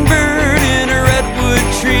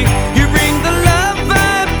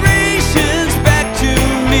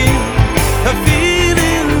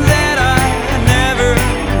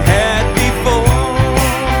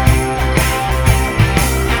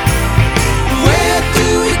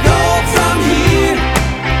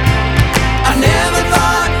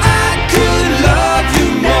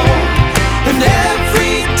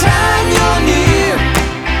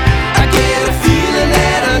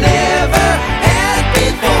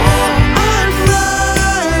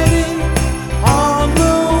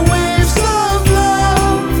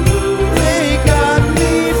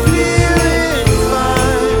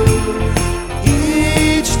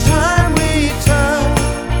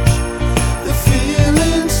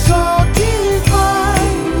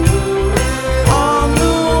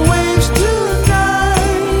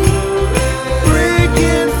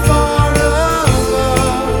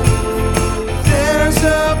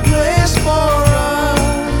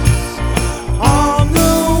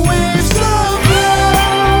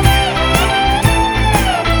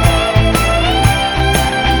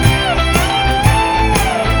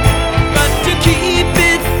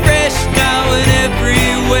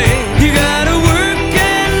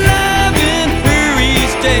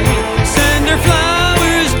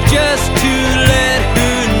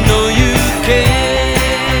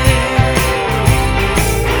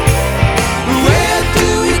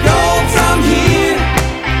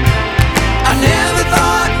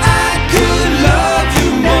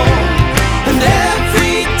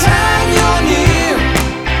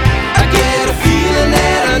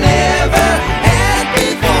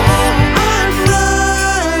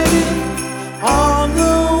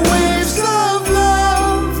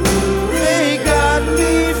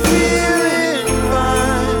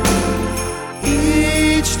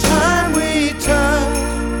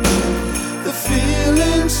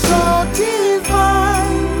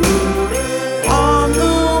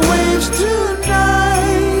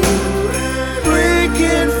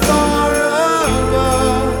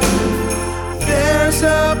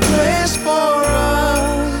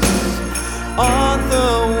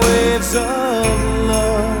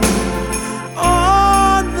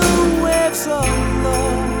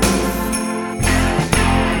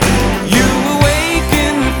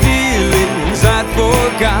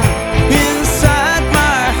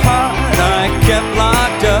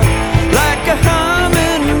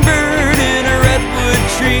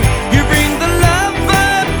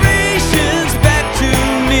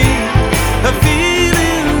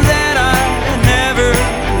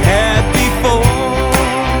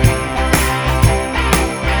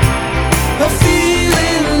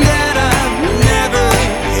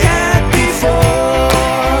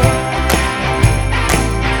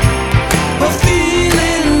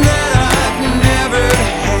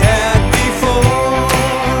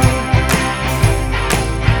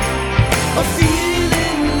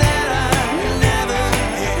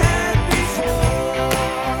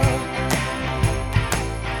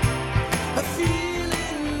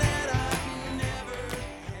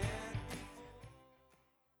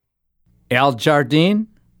 Al Jardine.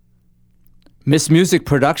 Miss Music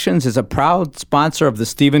Productions is a proud sponsor of the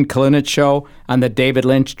Stephen Kalinich Show on the David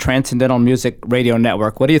Lynch Transcendental Music Radio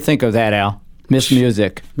Network. What do you think of that, Al? Miss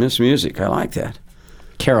Music. Miss Music, I like that.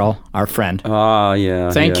 Carol, our friend. Oh,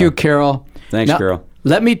 yeah. Thank you, Carol. Thanks, now, Carol.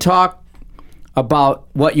 Let me talk about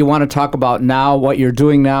what you want to talk about now, what you're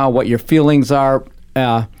doing now, what your feelings are,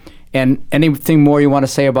 and anything more you want to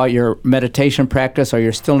say about your meditation practice or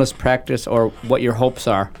your stillness practice or what your hopes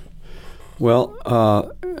are.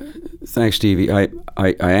 Well, thanks, Stevie. I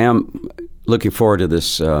am looking forward to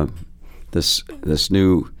this this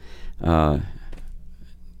new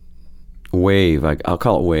wave. I'll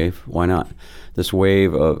call it wave. Why not? This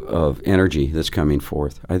wave of energy that's coming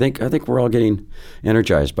forth. I think we're all getting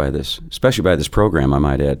energized by this, especially by this program, I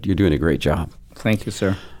might add. You're doing a great job. Thank you,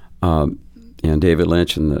 sir. And David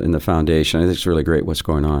Lynch and the foundation. I think it's really great what's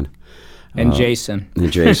going on. And Jason. And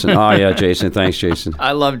Jason. Oh, yeah, Jason. Thanks, Jason.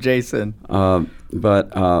 I love Jason.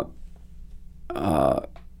 But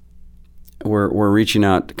we're reaching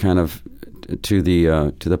out kind of to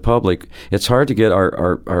the public. It's hard to get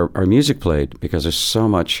our music played because there's so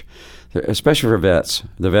much, especially for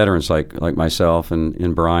the veterans like myself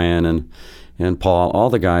and Brian and Paul, all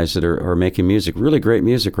the guys that are making music, really great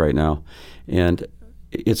music right now. And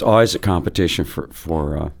it's always a competition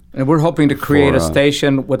for and we're hoping to create a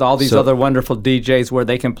station with all these other wonderful DJs where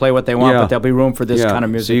they can play what they want, but there'll be room for this kind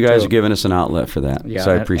of music. So you guys too. are giving us an outlet for that. Yeah,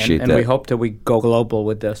 so I appreciate that. And we hope that we go global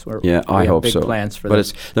with this. I hope big so. Plans for but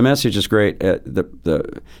this. The message is great.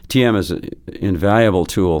 The TM is an invaluable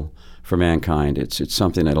tool for mankind. It's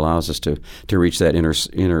something that allows us to reach that inner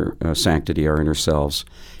sanctity, our inner selves,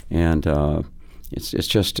 and it's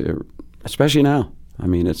just especially now. I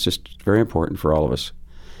mean, it's just very important for all of us.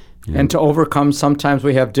 And to overcome, sometimes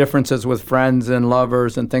we have differences with friends and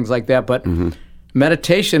lovers and things like that, but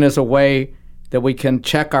meditation is a way that we can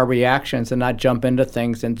check our reactions and not jump into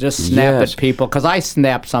things and just snap at people. Because I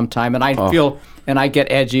snap sometime, and I feel, and I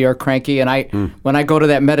get edgy or cranky, and when I go to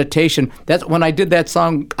that meditation, that's when I did that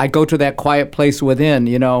song, I go to that quiet place within,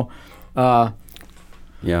 in A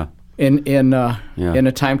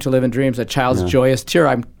Time to Live in Dreams, a child's joyous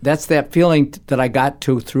tear. That's that feeling that I got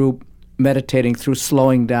to through meditating, through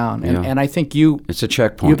slowing down, and I think it's a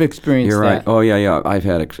checkpoint. You've experienced You're right. that. Oh yeah. I've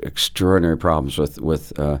had extraordinary problems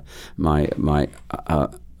with my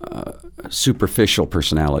superficial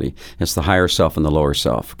personality. It's the higher self and the lower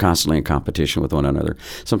self, constantly in competition with one another.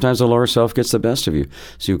 Sometimes the lower self gets the best of you,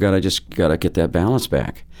 so you've got to get that balance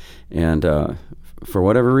back. And for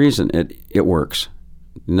whatever reason, it works.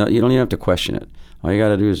 No, you don't even have to question it. All you got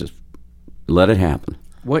to do is just let it happen.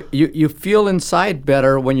 What you feel inside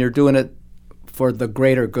better when you're doing it for the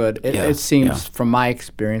greater good. It seems from my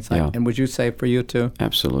experience. And would you say for you too?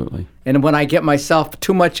 Absolutely. And when I get myself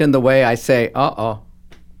too much in the way, I say, "Uh-oh."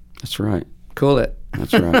 That's right. Cool it.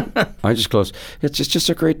 That's right. I just close. It's just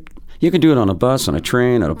a great. You can do it on a bus, on a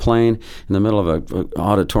train, on a plane, in the middle of an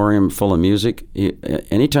auditorium full of music.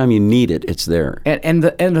 Anytime you need it, it's there. And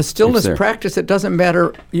the stillness practice, it doesn't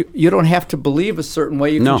matter. You don't have to believe a certain way.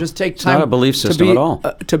 You can just take time. It's not a belief system at all.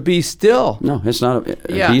 To be still. No, it's not.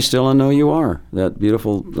 Be still and know you are. That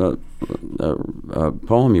beautiful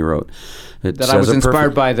poem you wrote. That I was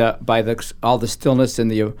inspired by all the stillness in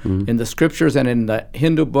the scriptures and in the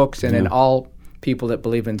Hindu books and in all people that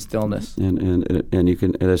believe in stillness. And you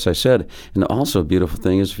can, as I said, and also a beautiful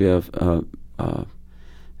thing is if you have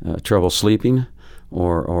trouble sleeping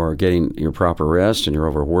or getting your proper rest and you're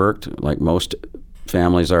overworked, like most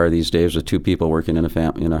families are these days with two people working in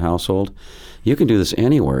a household, you can do this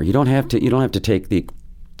anywhere. You don't have to take the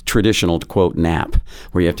traditional quote nap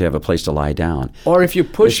where you have to have a place to lie down. Or if you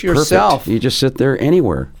push yourself, you just sit there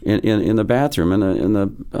anywhere in the bathroom,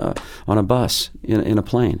 on a bus, in a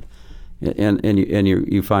plane. And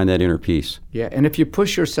you find that inner peace. Yeah, and if you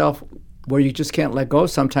push yourself where you just can't let go,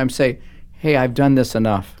 sometimes say, "Hey, I've done this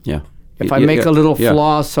enough." Yeah. If I make a little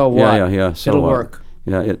flaw, so what? Yeah. So it'll what? work.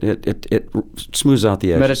 Yeah, it smooths out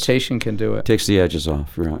the edges. Meditation can do it. Takes the edges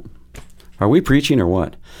off. Right. Are we preaching or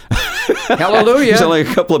what? Hallelujah. There's only a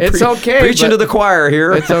couple of preaching to the choir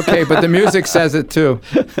here. It's okay, but the music says it too.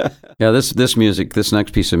 Yeah, this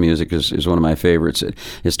next piece of music is one of my favorites.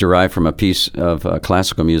 It's derived from a piece of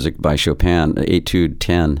classical music by Chopin, Etude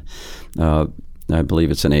 10. I believe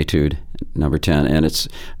it's an Etude, number 10, and it's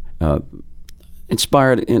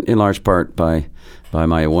inspired in large part by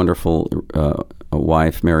my wonderful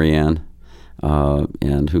wife, Marianne,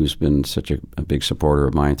 and who's been such a big supporter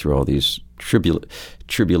of mine through all these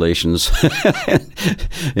tribulations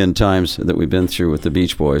in times that we've been through with the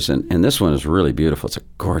Beach Boys. And this one is really beautiful. It's a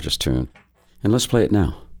gorgeous tune. And let's play it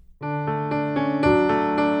now.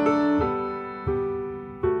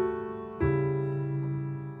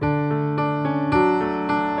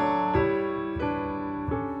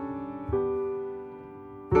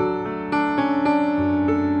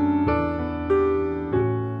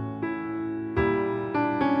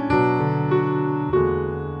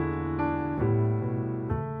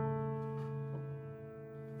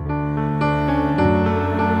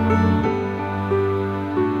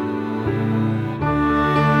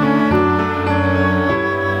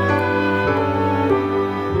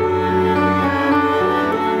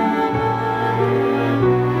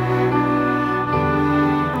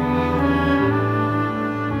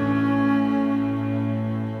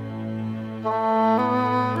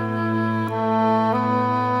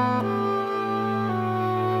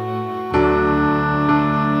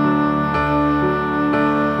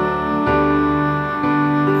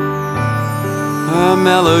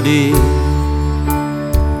 melody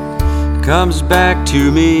comes back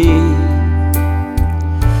to me,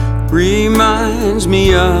 reminds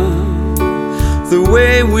me of the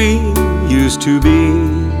way we used to be,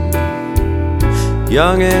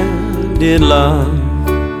 young and in love.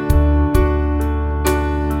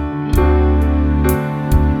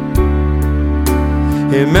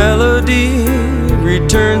 A melody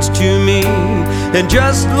returns to me, and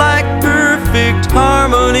just like perfect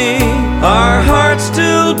harmony, our hearts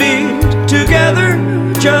still beat together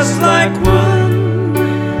just like one.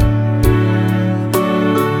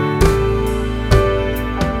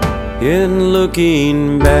 In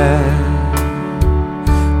looking back,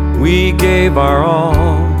 we gave our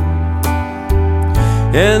all,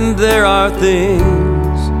 and there are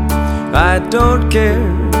things I don't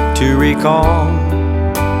care to recall.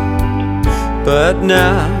 But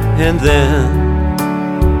now and then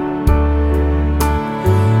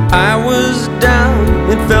I was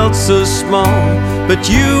down and felt so small, but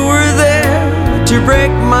you were there to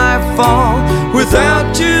break my fall.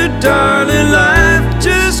 Without you, darling, life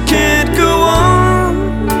just can't go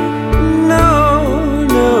on. No,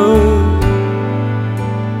 no.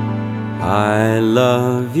 I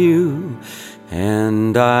love you,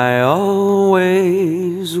 and I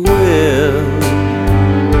always will.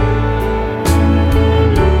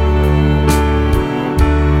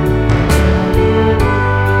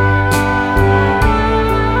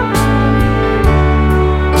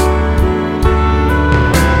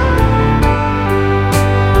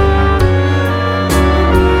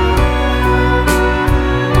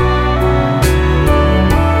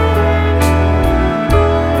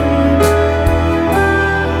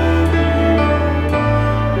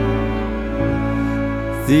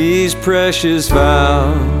 These precious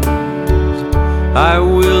vows I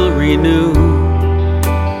will renew.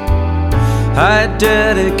 I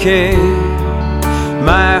dedicate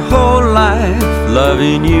my whole life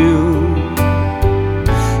loving you.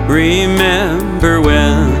 Remember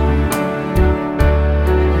when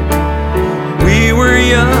we were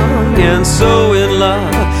young and so in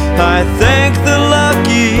love. I thank the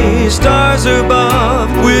lucky stars above.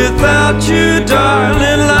 Without you,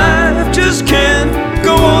 darling, life just can't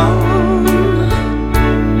go on.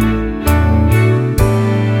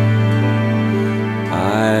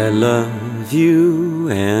 I love you,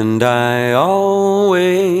 and I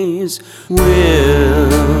always will.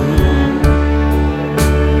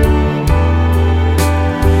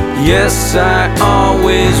 Yes, I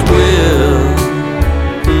always will.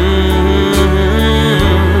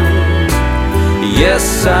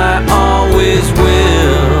 Yes, I always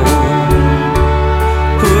will.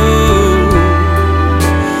 Ooh.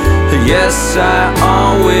 Yes, I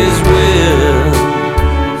always will.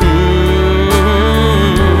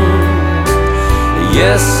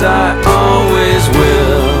 Yes, I always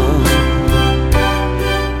will.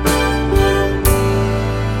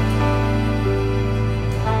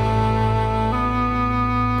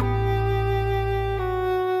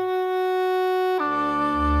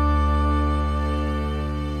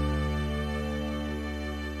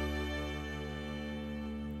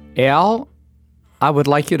 Al, I would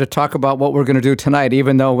like you to talk about what we're going to do tonight,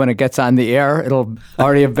 even though when it gets on the air, it'll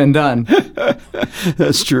already have been done.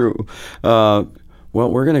 That's true. Well,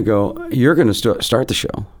 we're going to go. You're going to start the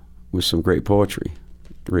show with some great poetry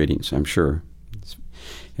readings, I'm sure.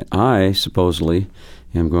 And I supposedly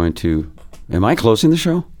am going to. Am I closing the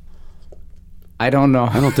show? I don't know.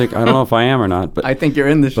 I don't know if I am or not. But I think you're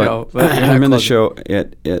in the show. But you're not I'm in the closing. show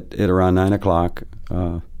at around 9:00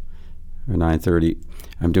 or 9:30.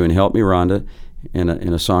 I'm doing "Help Me, Rhonda" in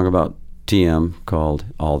a song about TM called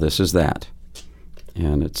 "All This Is That,"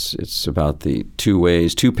 and it's about the two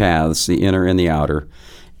ways, two paths, the inner and the outer,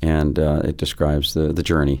 and it describes the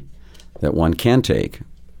journey that one can take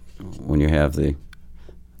when you have the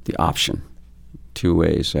option. Two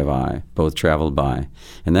ways have I both traveled by,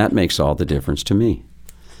 and that makes all the difference to me.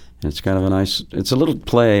 And it's kind of it's a little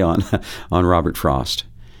play on Robert Frost.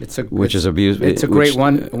 It's a great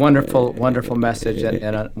wonderful message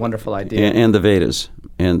and a wonderful idea. And the Vedas,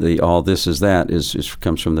 and the "all this is that"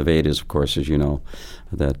 comes from the Vedas, of course, as you know,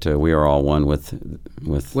 that we are all one with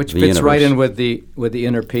which the fits universe. right in with the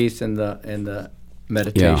inner peace and the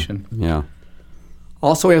meditation. Yeah.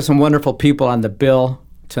 Also, we have some wonderful people on the bill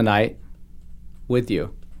tonight with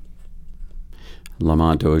you.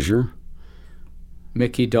 Lamont Dozier,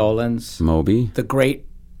 Mickey Dolenz, Moby, the great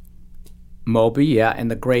Moby, yeah, and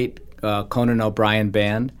the great Conan O'Brien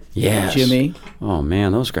Band. Yes. Jimmy. Oh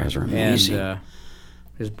man, those guys are amazing. And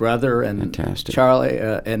his brother and Fantastic. Charlie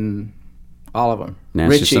and All of them.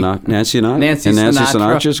 Nancy Richie. Sinatra. Nancy Sinatra.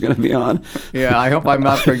 Sinatra's going to be on. Yeah, I hope I'm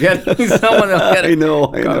not forgetting someone that'll I know.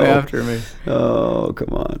 come after me. Oh, come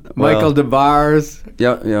on. Michael DeBars.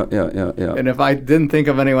 Yeah. And if I didn't think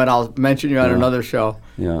of anyone, I'll mention you on another show.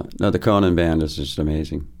 Yeah. No, the Conan Band is just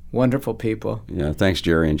amazing. Wonderful people. Yeah. Thanks,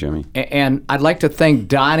 Jerry and Jimmy. And I'd like to thank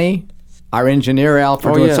Donnie, our engineer, Al,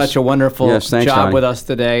 for doing such a wonderful thanks, job Donnie. with us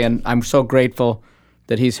today. And I'm so grateful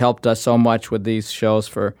that he's helped us so much with these shows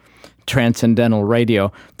for Transcendental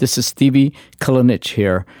Radio. This is Stevie Kalinich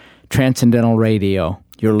here, Transcendental Radio.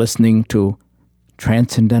 You're listening to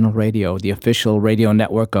Transcendental Radio, the official radio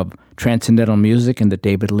network of Transcendental Music and the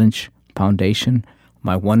David Lynch Foundation.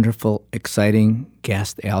 My wonderful, exciting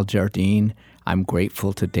guest, Al Jardine. I'm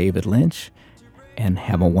grateful to David Lynch, and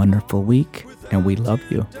have a wonderful week, and we love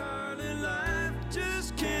you. Darling, life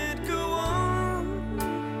just can't go on.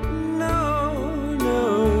 No.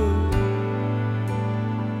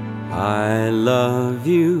 I love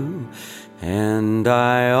you, and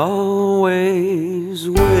I always